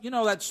kicked up, you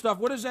know that stuff.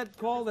 What is that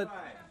called? That,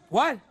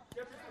 what?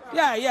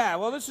 Yeah.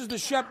 Well, this is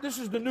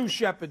the new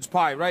shepherd's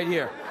pie right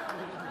here.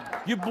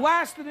 You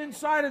blast it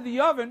inside of the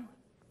oven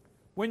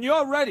when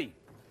you're ready.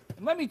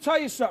 And let me tell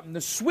you something.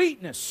 The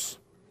sweetness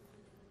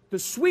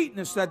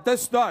that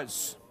this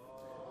does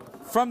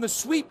from the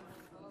sweet,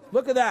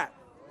 look at that.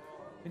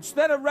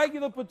 Instead of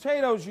regular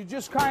potatoes, you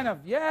just kind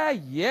of,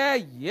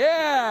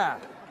 yeah.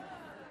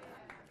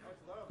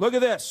 Look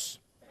at this.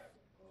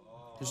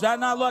 Does that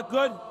not look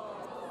good?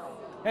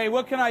 Hey,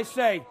 what can I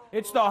say?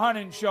 It's the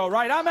hunting show,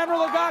 right? I'm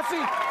Emeril.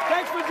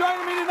 Thanks for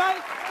joining me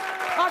tonight.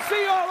 I'll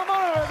see you all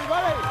tomorrow,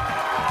 everybody.